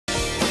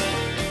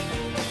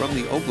from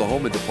the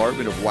Oklahoma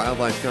Department of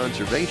Wildlife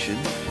Conservation,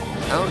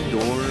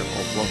 Outdoor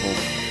Oklahoma.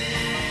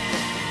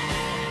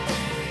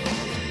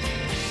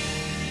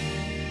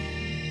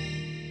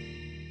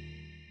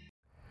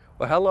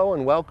 Well, hello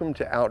and welcome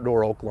to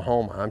Outdoor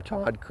Oklahoma. I'm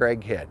Todd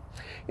Craighead.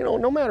 You know,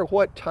 no matter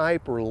what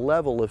type or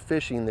level of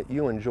fishing that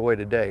you enjoy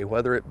today,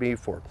 whether it be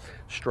for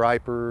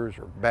stripers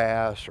or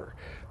bass or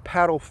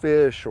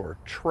paddlefish or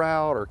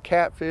trout or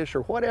catfish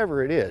or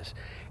whatever it is,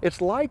 it's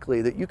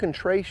likely that you can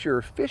trace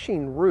your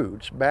fishing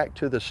roots back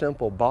to the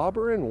simple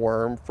bobber and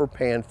worm for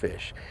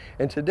panfish.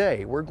 And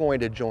today we're going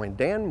to join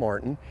Dan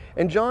Martin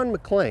and John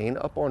McLean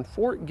up on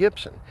Fort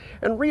Gibson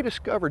and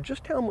rediscover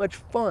just how much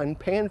fun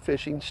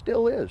panfishing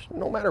still is,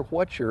 no matter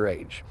what your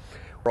age.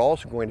 We're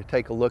also going to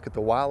take a look at the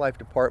Wildlife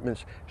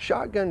Department's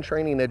Shotgun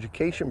Training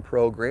Education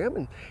Program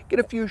and get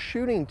a few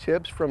shooting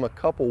tips from a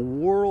couple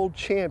world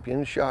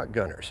champion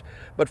shotgunners.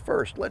 But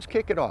first, let's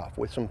kick it off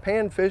with some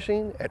pan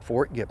fishing at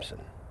Fort Gibson.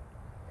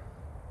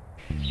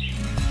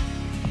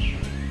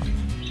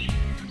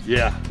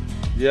 Yeah,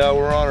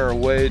 we're on our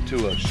way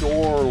to a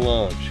shore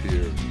lunch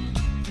here.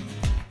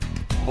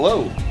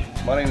 Hello,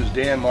 my name is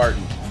Dan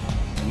Martin,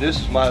 and this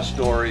is my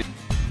story.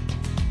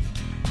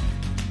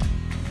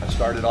 I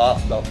started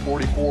off about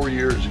 44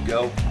 years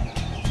ago.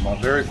 My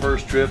very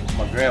first trip,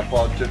 my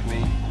grandpa took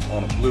me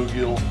on a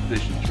bluegill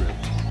fishing trip.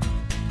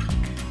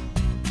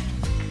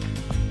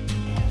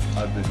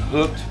 I've been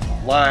hooked,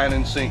 line,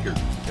 and sinker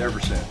ever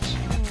since.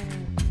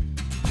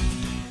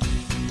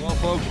 Well,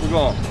 folks, we're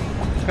going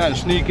to kind of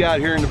sneak out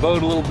here in the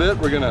boat a little bit.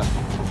 We're going to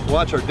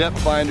watch our depth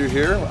finder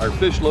here, our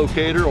fish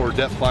locator or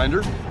depth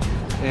finder,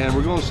 and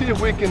we're going to see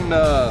if we can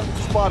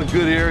spot a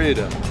good area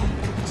to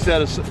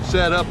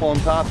set up on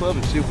top of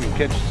and see if we can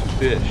catch some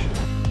fish.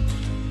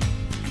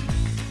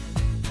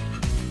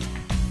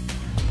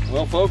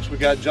 Well, folks, we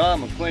got John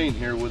McLean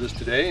here with us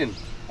today, and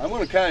I'm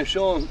going to kind of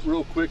show him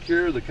real quick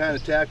here the kind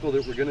of tackle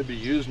that we're going to be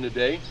using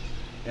today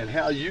and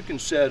how you can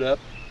set up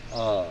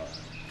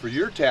for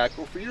your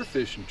tackle for your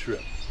fishing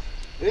trip.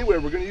 Anyway,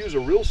 we're going to use a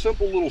real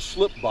simple little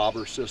slip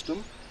bobber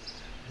system,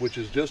 which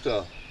is just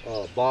a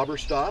bobber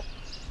stop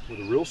with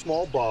a real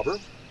small bobber.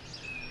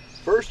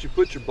 First, you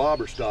put your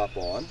bobber stop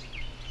on,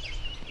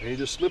 and you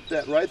just slip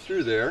that right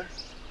through there.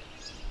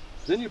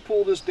 Then you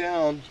pull this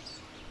down,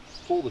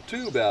 pull the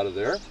tube out of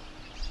there,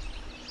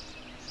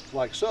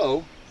 like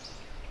so,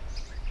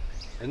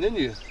 and then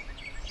you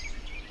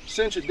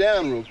cinch it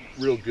down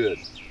real good.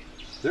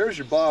 There's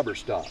your bobber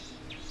stop.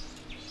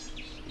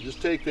 You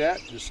just take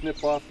that, just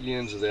snip off the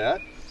ends of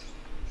that.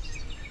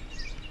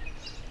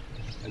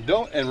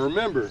 And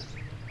remember,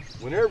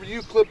 whenever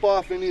you clip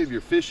off any of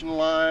your fishing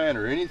line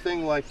or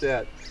anything like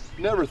that,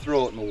 never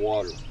throw it in the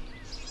water.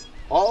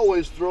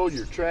 Always throw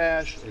your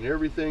trash and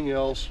everything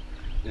else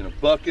in a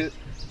bucket,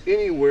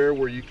 anywhere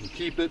where you can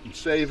keep it and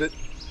save it.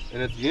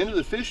 And at the end of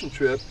the fishing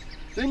trip,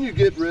 then you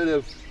get rid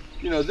of,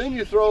 then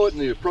you throw it in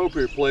the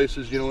appropriate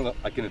places,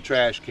 like in a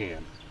trash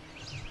can.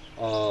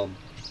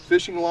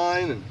 Fishing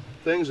line and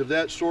things of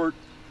that sort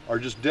are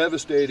just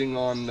devastating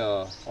on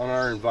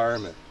our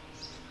environment.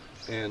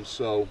 And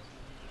so,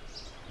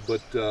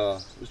 but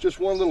it's just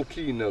one little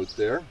key note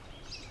there.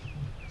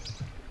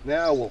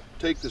 Now we'll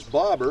take this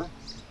bobber.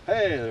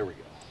 Hey, there we go.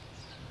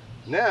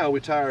 Now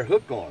we tie our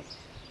hook on.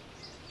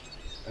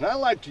 And I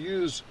like to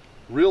use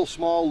real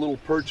small little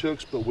perch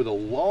hooks, but with a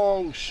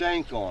long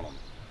shank on them.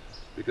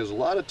 Because a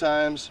lot of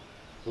times,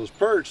 those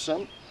perch,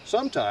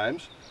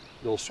 sometimes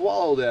they'll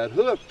swallow that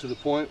hook to the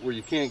point where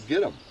you can't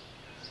get them.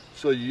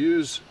 So you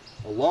use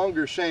a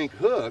longer shank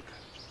hook,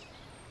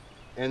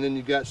 and then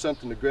you got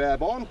something to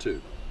grab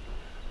onto.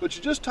 But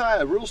you just tie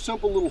a real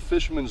simple little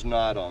fisherman's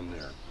knot on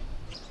there.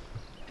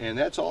 And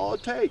that's all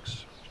it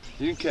takes.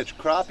 You can catch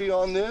crappie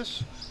on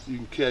this. You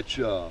can catch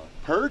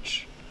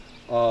perch.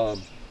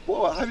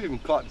 Boy, I've even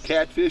caught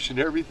catfish and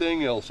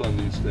everything else on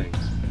these things.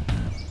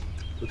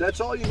 But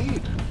that's all you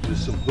need,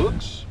 is some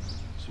hooks,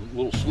 some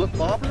little slip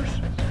bobbers,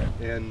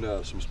 and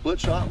some split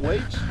shot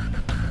weights,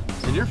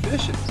 and you're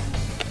fishing.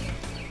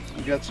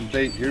 We got some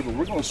bait here, but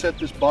we're going to set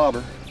this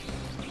bobber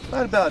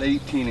right about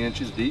 18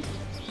 inches deep.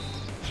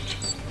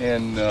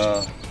 And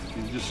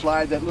you just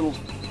slide that little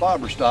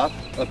bobber stop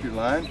up your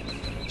line,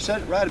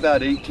 set it right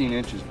about 18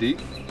 inches deep,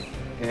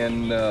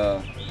 and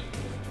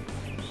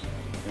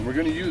we're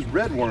going to use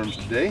red worms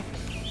today.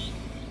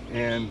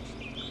 And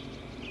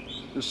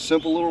just a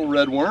simple little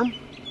red worm,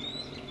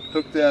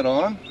 hook that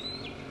on,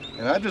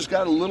 and I just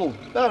got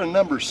about a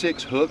number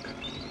 6 hook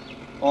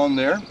on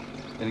there,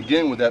 and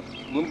again with that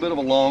little bit of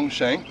a long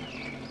shank,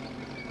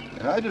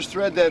 and I just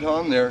thread that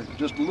on there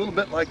just a little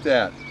bit like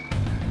that,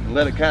 and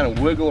let it kind of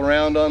wiggle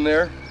around on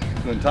there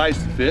to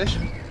entice the fish.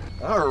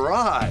 All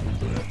right,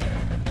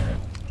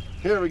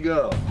 here we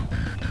go.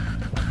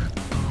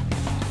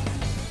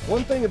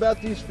 One thing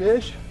about these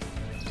fish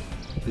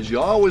is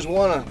you always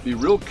want to be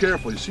real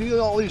careful. You see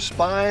all these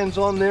spines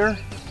on there?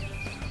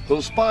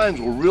 Those spines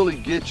will really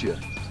get you,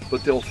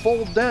 but they'll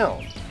fold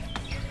down.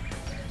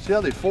 See how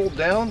they fold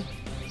down?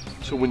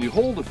 So when you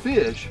hold a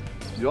fish,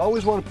 you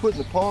always want to put it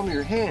in the palm of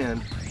your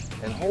hand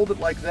and hold it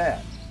like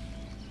that.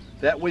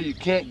 That way you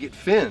can't get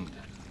finned.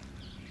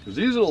 Because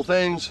these little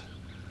things,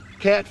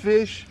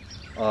 catfish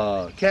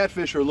are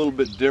a little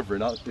bit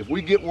different. If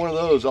we get one of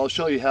those, I'll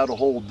show you how to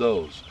hold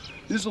those.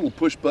 These little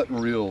push button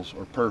reels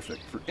are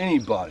perfect for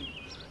anybody.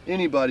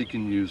 Anybody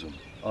can use them.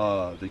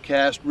 They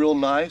cast real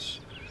nice,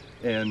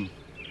 and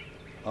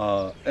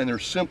they're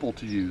simple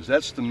to use.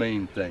 That's the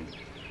main thing.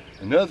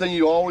 Another thing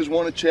you always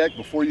want to check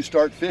before you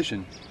start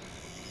fishing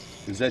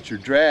is that your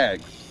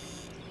drag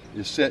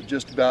is set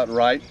just about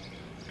right.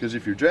 Because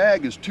if your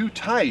drag is too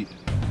tight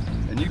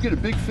and you get a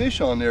big fish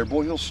on there,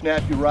 boy, he'll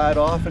snap you right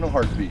off in a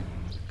heartbeat.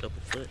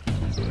 Couple foot.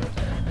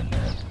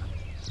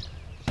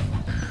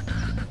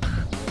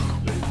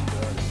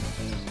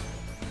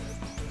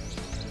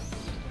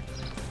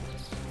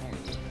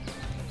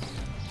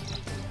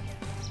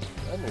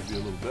 That may be a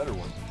little better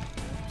one.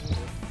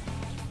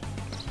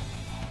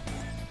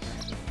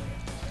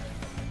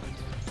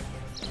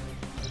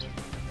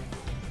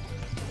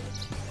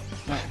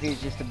 No,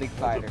 he's just a big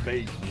fighter. That's a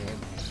bait, man.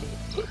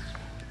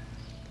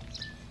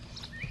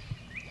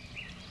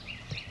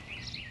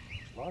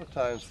 A lot of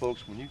times,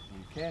 folks, when you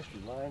cast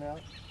your line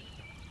out,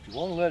 you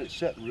want to let it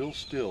set real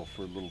still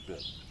for a little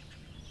bit.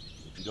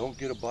 If you don't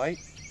get a bite,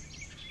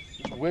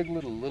 just wiggle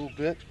it a little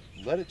bit,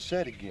 let it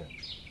set again.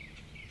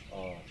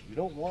 You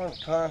don't want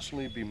to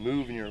constantly be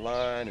moving your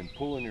line and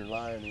pulling your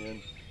line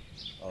in.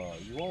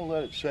 You want to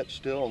let it set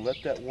still and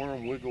let that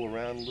worm wiggle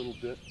around a little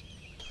bit.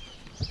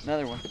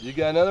 Another one. You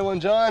got another one,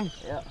 John?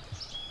 Yeah.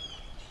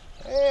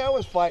 Hey, I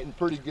was fighting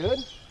pretty good.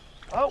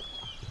 Oh.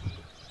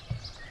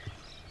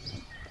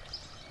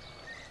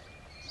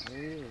 There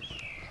he is.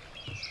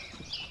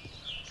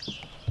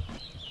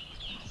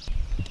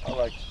 I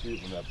like to see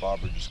it when that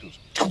bobber just goes.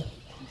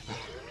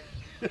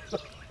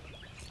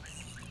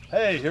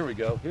 Hey, here we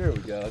go. Here we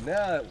go.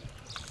 Now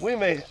we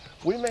may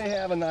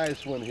have a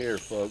nice one here,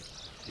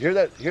 folks. You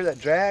hear that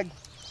drag?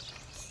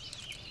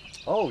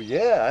 Oh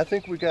yeah, I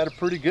think we got a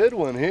pretty good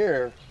one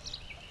here.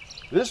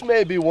 This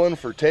may be one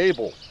for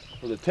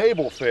the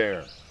table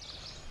fare.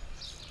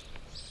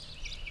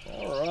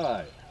 All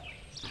right.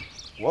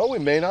 Well, we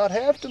may not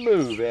have to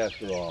move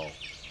after all.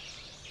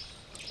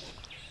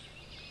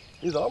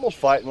 He's almost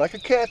fighting like a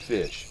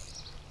catfish.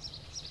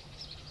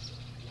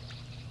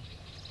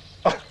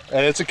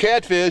 And it's a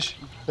catfish.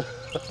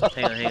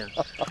 Hang on.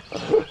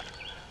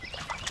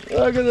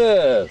 Look at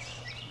this.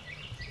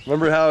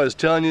 Remember how I was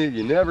telling you,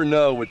 you never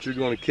know what you're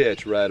going to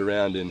catch right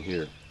around in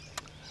here.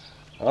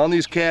 On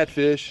these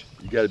catfish,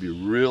 you got to be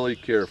really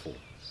careful.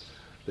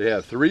 They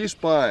have 3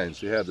 spines.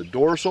 They have the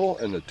dorsal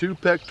and the 2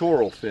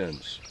 pectoral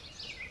fins.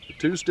 The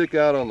 2 stick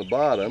out on the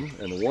bottom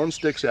and the 1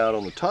 sticks out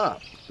on the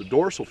top. The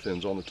dorsal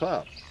fin's on the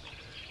top.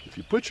 If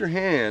you put your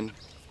hand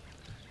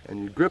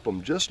and you grip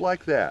them just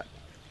like that,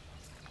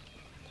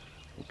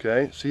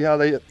 okay, see how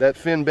that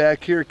fin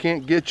back here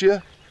can't get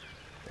you?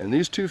 And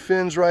these 2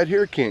 fins right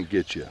here can't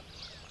get you.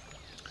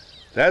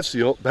 That's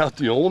about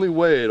the only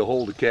way to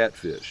hold a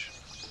catfish.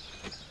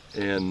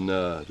 And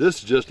this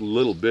is just a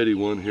little bitty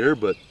one here,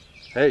 but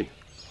hey,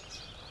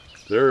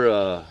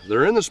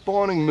 they're in the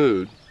spawning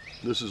mood.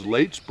 This is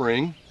late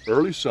spring,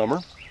 early summer,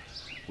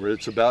 where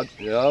it's about,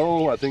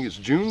 I think it's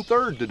June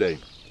 3rd today,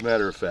 as a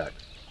matter of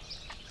fact.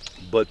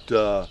 But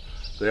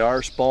they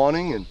are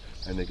spawning,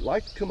 and they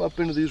like to come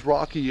up into these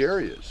rocky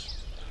areas.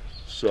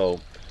 So,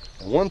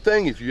 one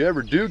thing, if you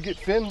ever do get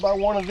finned by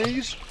one of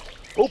these,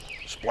 oh,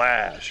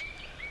 splash.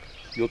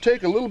 You'll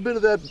take a little bit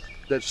of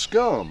that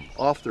scum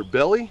off their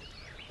belly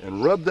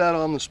and rub that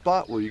on the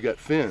spot where you got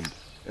finned,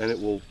 and it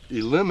will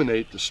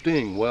eliminate the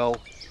sting. Well,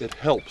 it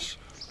helps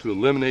to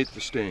eliminate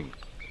the sting.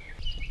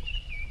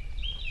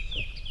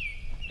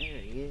 There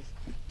he is.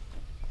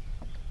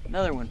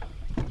 Another one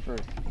for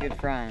good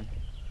frying.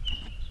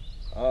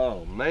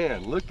 Oh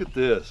man, look at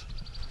this.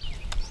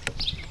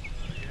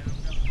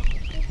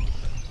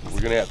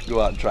 We're gonna have to go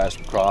out and try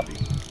some crappie.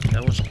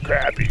 That was some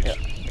crappies.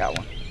 Yeah, got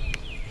one.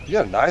 You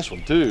got a nice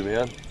one too,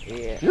 man.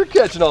 Yeah. You're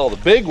catching all the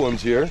big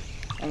ones here.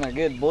 And they're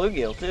good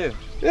bluegill too.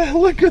 Yeah,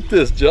 look at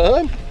this,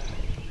 John.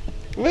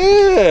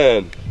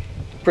 Man.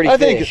 Pretty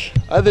fish.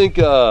 I think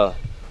we're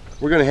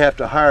gonna have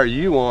to hire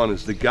you on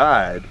as the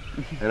guide,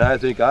 and I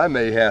think I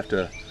may have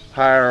to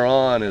hire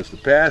on as the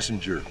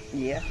passenger.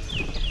 Yeah.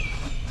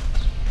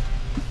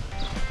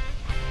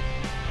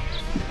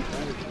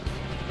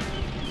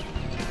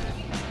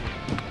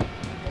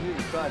 I'm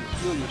even trying to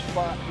steal your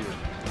spot here.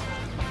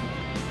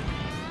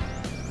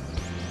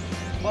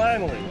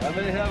 Finally, I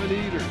may have an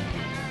eater.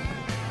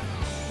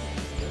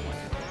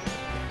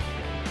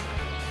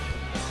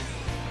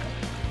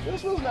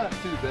 This one's not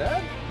too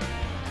bad.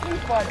 He's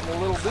fighting a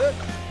little bit.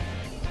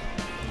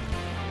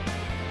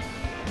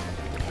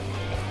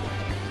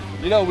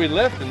 You know, we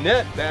left the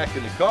net back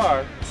in the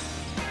car.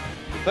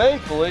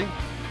 Thankfully,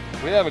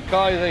 we haven't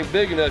caught anything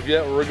big enough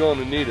yet where we're going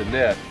to need a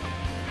net.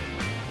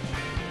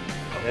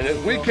 And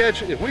if we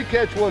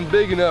catch one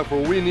big enough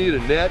where we need a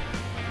net,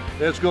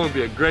 it's going to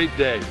be a great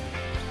day.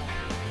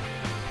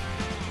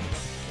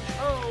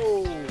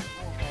 Oh,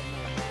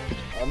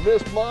 I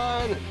missed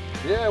mine.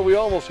 Yeah, we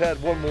almost had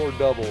one more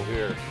double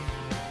here.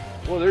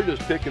 Well, they're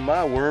just picking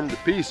my worm to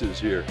pieces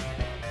here.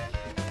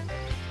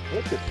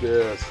 Look at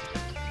this.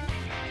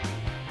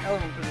 That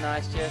one was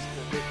nice, Jess,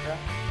 for a big fry.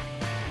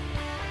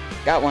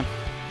 Got one.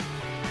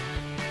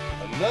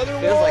 Another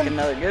Feels one. like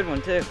another good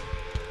one too.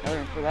 Another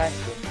one for last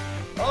year.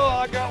 Oh,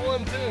 I got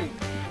one too.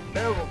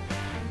 Double.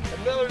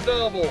 Another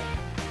double.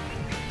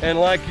 And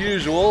like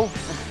usual,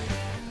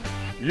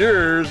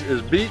 yours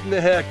is beating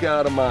the heck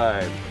out of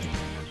mine.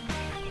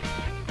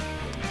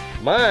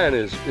 Mine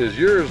is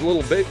yours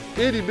little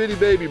itty bitty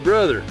baby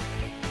brother.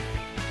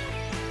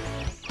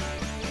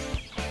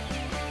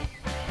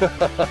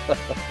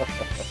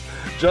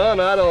 John,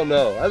 I don't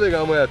know. I think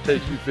I'm gonna have to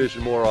take you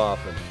fishing more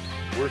often.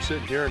 We're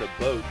sitting here in a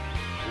boat.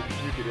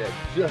 You could have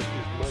just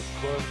as much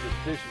fun just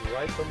fishing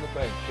right from the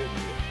bank, couldn't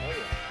you? Oh,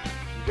 yeah.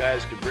 You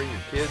guys could bring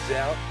your kids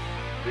out,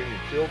 bring your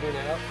children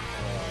out,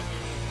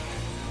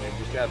 and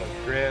just have a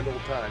grand old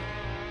time.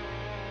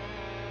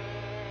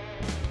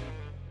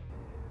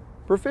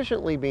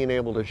 Proficiently being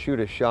able to shoot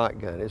a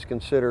shotgun is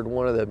considered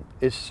one of the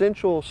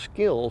essential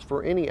skills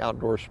for any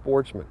outdoor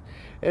sportsman.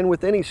 And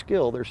with any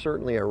skill, there's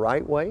certainly a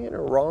right way and a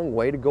wrong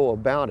way to go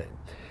about it.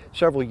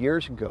 Several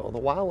years ago, the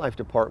Wildlife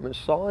Department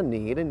saw a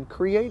need and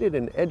created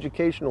an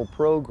educational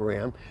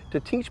program to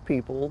teach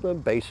people the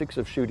basics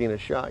of shooting a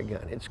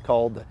shotgun. It's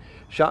called the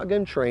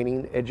Shotgun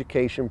Training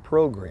Education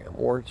Program,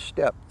 or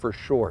STEP for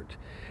short.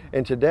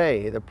 And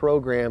today, the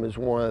program is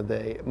one of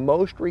the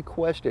most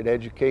requested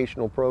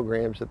educational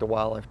programs that the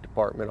Wildlife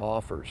Department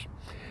offers.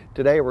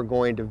 Today, we're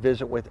going to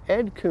visit with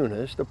Ed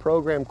Kunis, the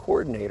program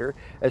coordinator,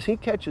 as he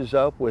catches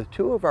up with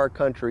two of our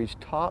country's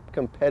top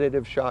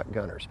competitive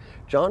shotgunners,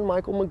 John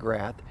Michael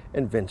McGrath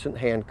and Vincent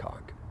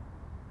Hancock.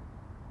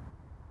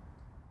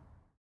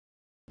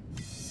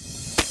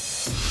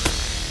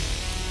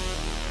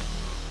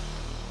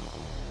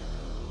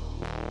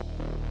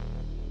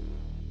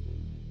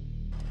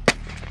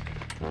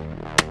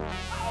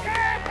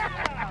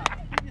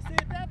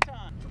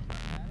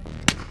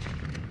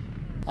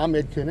 I'm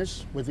Ed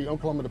Kunis with the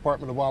Oklahoma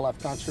Department of Wildlife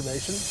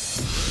Conservation.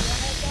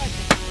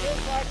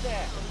 Just like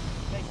that.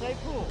 They say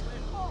pull.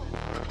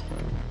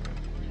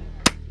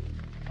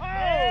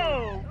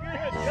 Oh,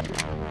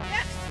 good.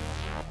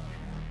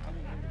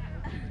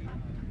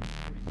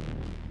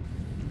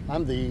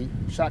 I'm the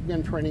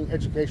Shotgun Training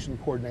Education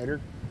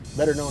Coordinator,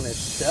 better known as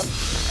STEP.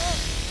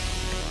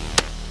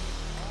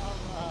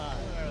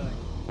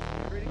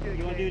 Pretty good.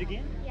 You want to do it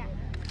again? Yeah.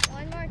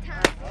 One more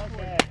time.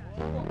 Okay.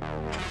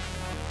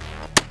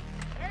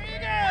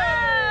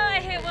 Oh, I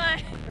hit one.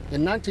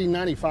 In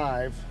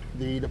 1995,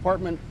 the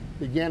department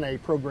began a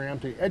program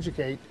to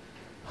educate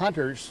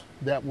hunters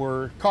that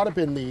were caught up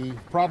in the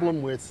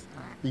problem with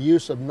the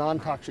use of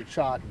non-toxic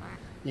shot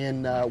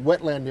in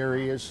wetland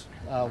areas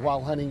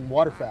while hunting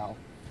waterfowl.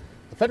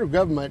 The federal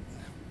government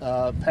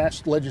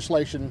passed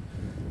legislation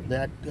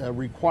that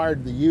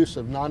required the use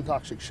of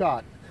non-toxic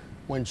shot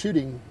when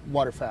shooting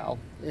waterfowl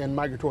and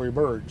migratory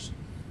birds.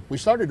 We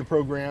started a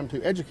program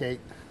to educate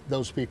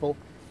those people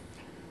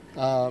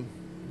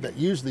that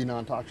use the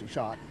non-toxic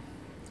shot.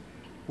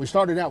 We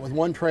started out with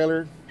one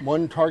trailer,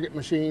 one target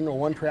machine or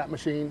one trap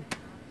machine,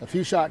 a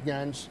few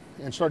shotguns,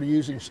 and started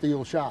using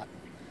steel shot.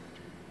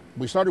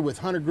 We started with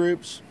hunter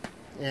groups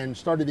and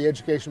started the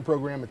education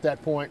program at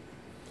that point.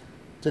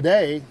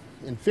 Today,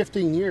 in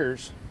 15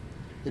 years,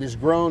 it has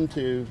grown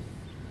to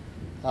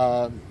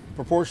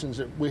proportions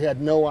that we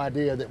had no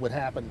idea that would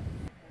happen.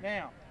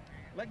 Now,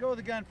 let go of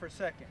the gun for a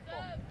second.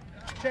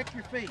 Check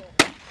your feet.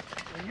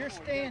 When you're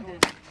standing,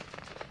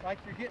 like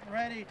you're getting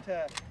ready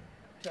to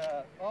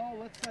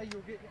let's say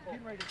you're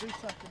getting ready to do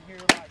something here,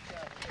 like,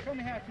 show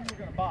me how you were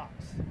going to box.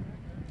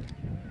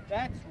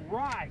 That's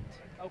right.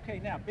 Okay,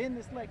 now bend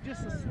this leg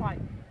just a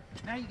slightly.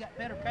 Now you got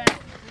better balance.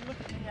 See, look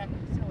at me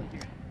acting silly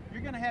here.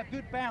 You're going to have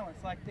good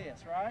balance like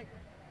this, right?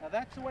 Now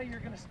that's the way you're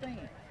going to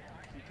stand,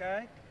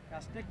 okay? Now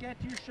stick that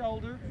to your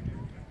shoulder.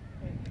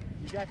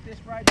 You got this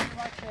right here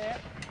like that,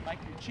 like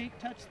your cheek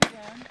touched the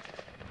gun.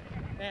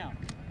 Now,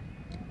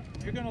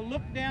 you're going to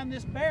look down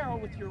this barrel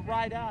with your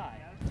right eye.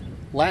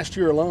 Last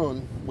year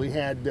alone, we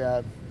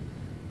had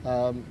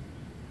over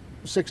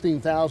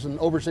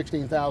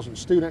 16,000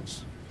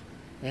 students,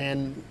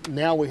 and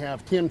now we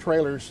have 10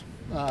 trailers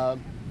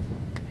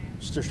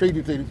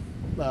strategically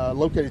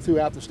located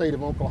throughout the state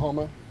of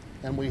Oklahoma,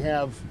 and we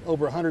have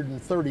over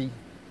 130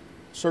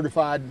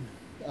 certified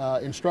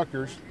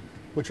instructors,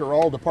 which are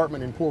all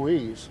department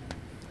employees.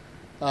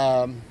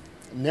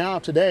 Now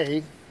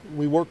today,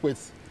 we work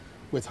with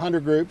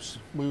hunter groups.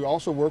 We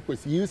also work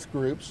with youth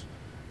groups.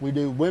 We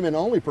do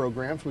women-only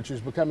programs, which is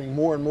becoming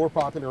more and more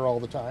popular all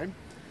the time.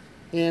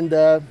 And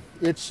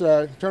it's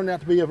turned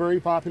out to be a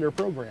very popular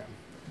program.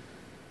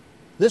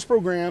 This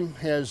program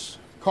has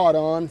caught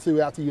on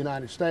throughout the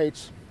United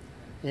States,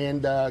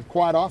 and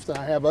quite often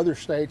I have other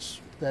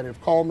states that have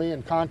called me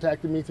and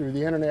contacted me through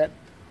the internet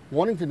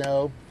wanting to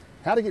know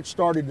how to get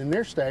started in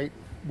their state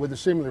with a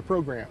similar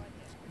program.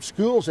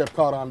 Schools have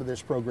caught on to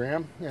this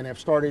program and have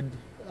started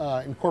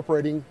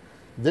incorporating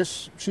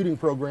this shooting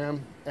program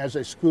as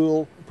a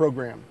school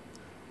program.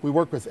 We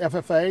work with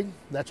FFA.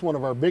 That's one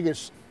of our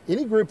biggest.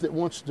 Any group that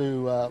wants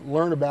to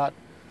learn about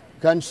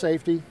gun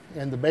safety,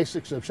 and the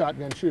basics of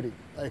shotgun shooting.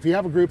 If you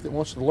have a group that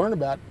wants to learn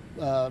about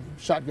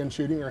shotgun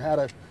shooting or how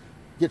to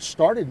get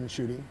started in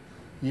shooting,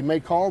 you may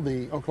call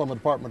the Oklahoma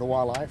Department of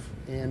Wildlife,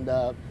 and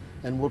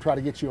we'll try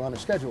to get you on a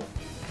schedule.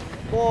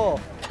 Whoa.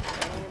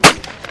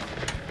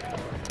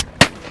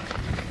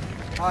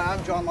 Hi,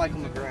 I'm John Michael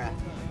McGrath.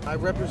 I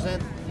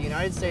represent the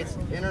United States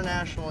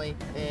internationally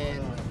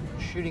in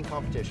shooting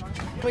competitions.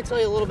 Let me tell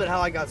you a little bit how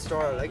I got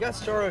started. I got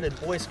started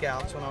at Boy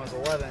Scouts when I was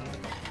 11.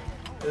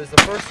 It was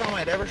the first time I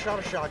had ever shot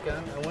a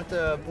shotgun. I went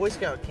to Boy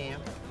Scout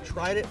camp,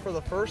 tried it for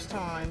the first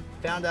time,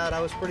 found out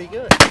I was pretty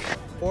good.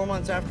 4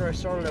 months after I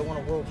started, I won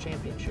a world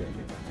championship.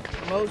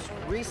 The most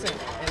recent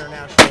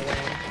international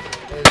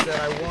win is that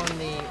I won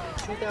the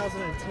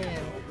 2010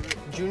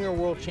 Junior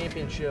World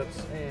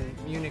Championships in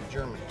Munich,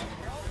 Germany.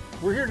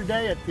 We're here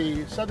today at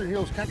the Southern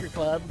Hills Country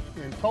Club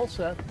in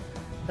Tulsa,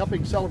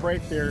 helping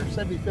celebrate their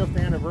 75th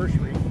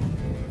anniversary.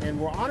 And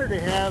we're honored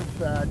to have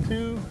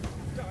two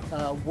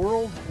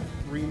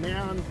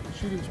world-renowned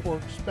shooting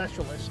sports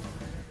specialists.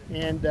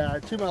 And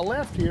to my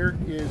left here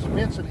is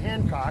Vincent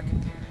Hancock,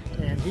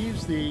 and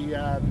he's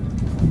the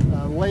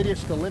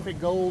latest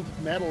Olympic gold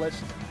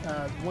medalist,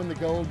 won the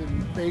gold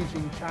in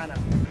Beijing, China.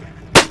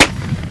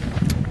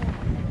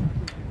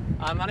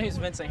 My name is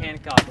Vincent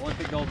Hancock,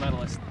 Olympic gold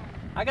medalist.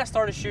 I got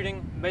started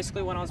shooting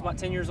basically when I was about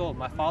 10 years old.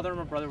 My father and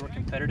my brother were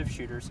competitive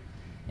shooters,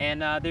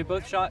 and they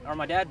both shot, or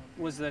my dad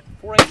was the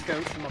 4-H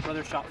coach and my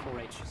brother shot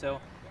 4-H. So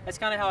that's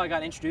kind of how I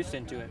got introduced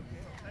into it.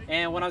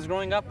 And when I was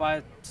growing up,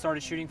 I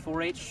started shooting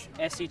 4-H,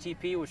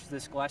 SCTP, which is the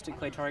Scholastic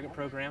Clay Target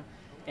Program.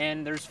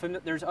 And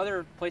there's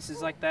other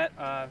places like that,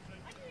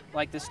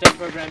 like the state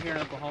program here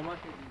in Oklahoma.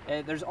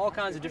 There's all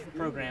kinds of different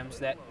programs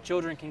that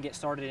children can get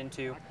started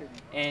into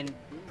and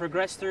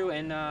progress through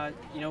and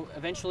you know,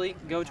 eventually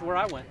go to where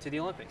I went, to the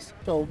Olympics.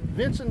 So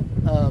Vincent,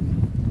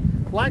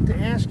 I'd like to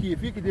ask you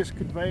if you could just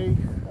convey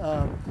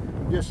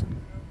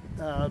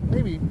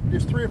maybe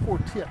just 3 or 4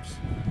 tips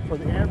for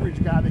the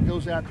average guy that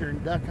goes out there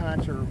and duck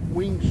hunts or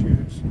wing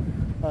shoots,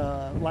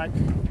 like,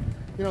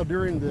 you know,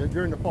 during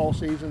the fall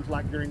seasons,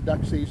 like during duck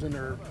season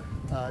or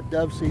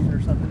dove season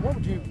or something.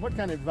 What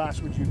kind of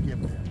advice would you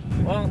give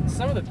them? Well,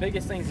 some of the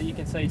biggest things that you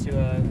can say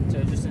to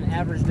just an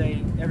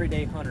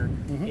everyday hunter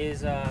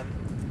is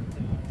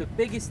the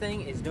biggest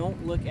thing is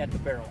don't look at the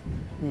barrel.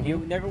 You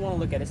never want to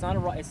look at it. It's not a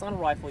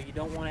rifle. You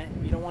don't want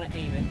to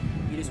aim it.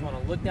 You just want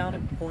to look down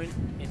and point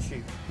and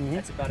shoot.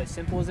 That's about as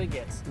simple as it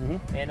gets.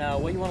 And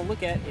what you want to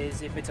look at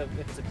is if it's a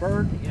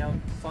bird, you know,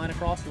 flying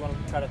across, you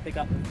want to try to pick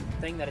up the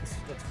thing that's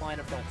flying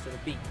in front, so the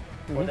beak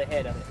or the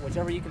head of it.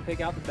 Whichever you can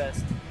pick out the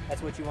best,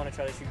 that's what you want to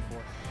try to shoot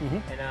for.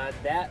 And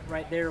that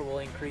right there will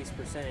increase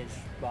percentage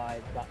by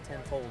about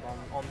 10-fold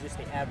on just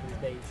the average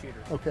day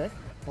shooter. Okay.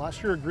 Well, I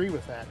sure agree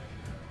with that.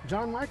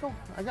 John Michael,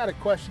 I got a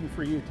question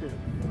for you too.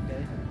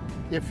 Okay.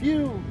 If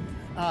you,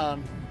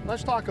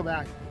 let's talk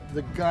about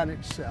the gun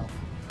itself.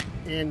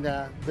 And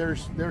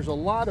there's a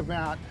lot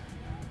about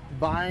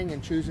buying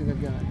and choosing a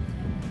gun.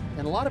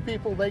 And a lot of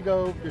people, they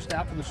go just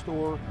out to the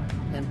store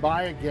and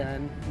buy a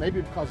gun,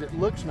 maybe because it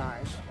looks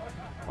nice,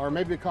 or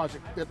maybe because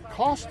it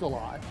costs a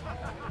lot,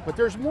 but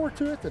there's more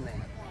to it than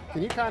that.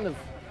 Can you kind of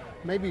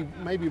maybe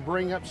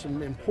bring up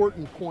some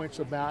important points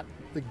about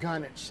the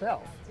gun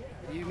itself?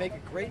 You make a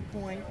great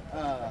point.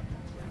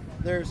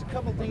 There's a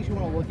couple things you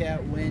want to look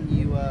at when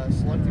you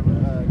select a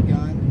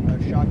gun,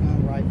 a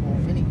shotgun, rifle,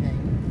 anything.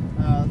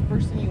 The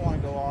first thing you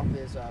want to go off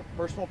is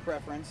personal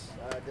preference.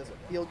 Does it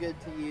feel good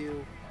to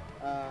you?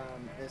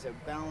 Is it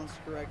balanced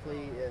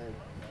correctly?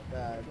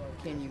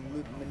 Can you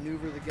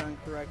maneuver the gun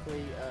correctly?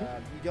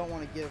 You don't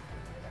want to give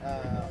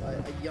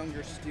a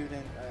younger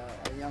student,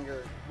 a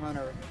younger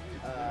hunter,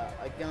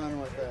 a gun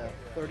with a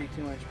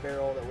 32-inch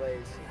barrel that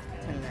weighs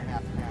 10.5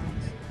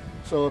 pounds.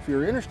 So if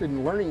you're interested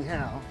in learning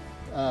how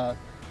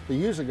to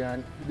use a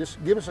gun,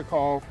 just give us a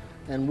call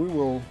and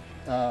we'll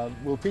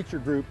teach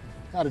your group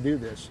how to do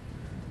this.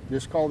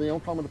 Just call the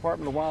Oklahoma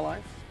Department of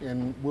Wildlife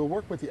and we'll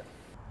work with you.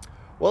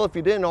 Well, if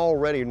you didn't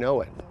already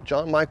know it,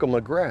 John Michael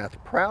McGrath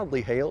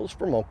proudly hails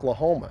from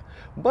Oklahoma.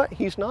 But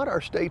he's not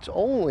our state's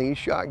only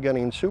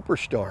shotgunning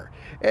superstar.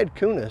 Ed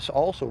Kunis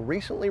also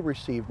recently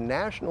received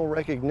national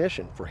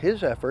recognition for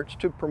his efforts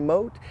to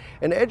promote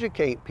and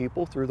educate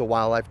people through the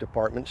Wildlife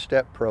Department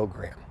STEP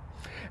program.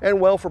 And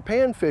well, for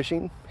pan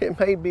fishing, it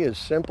may be as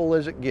simple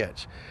as it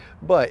gets.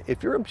 But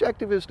if your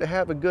objective is to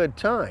have a good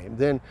time,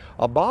 then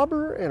a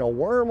bobber and a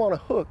worm on a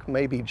hook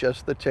may be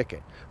just the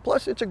ticket.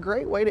 Plus, it's a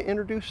great way to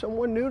introduce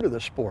someone new to the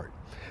sport.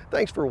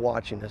 Thanks for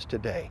watching us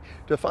today.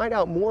 To find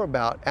out more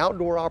about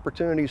outdoor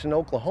opportunities in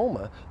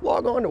Oklahoma,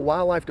 log on to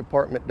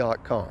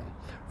wildlifedepartment.com.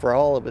 For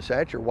all of us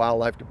at your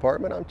Wildlife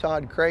Department, I'm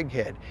Todd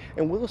Craighead,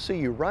 and we'll see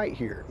you right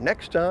here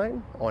next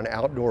time on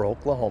Outdoor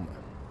Oklahoma.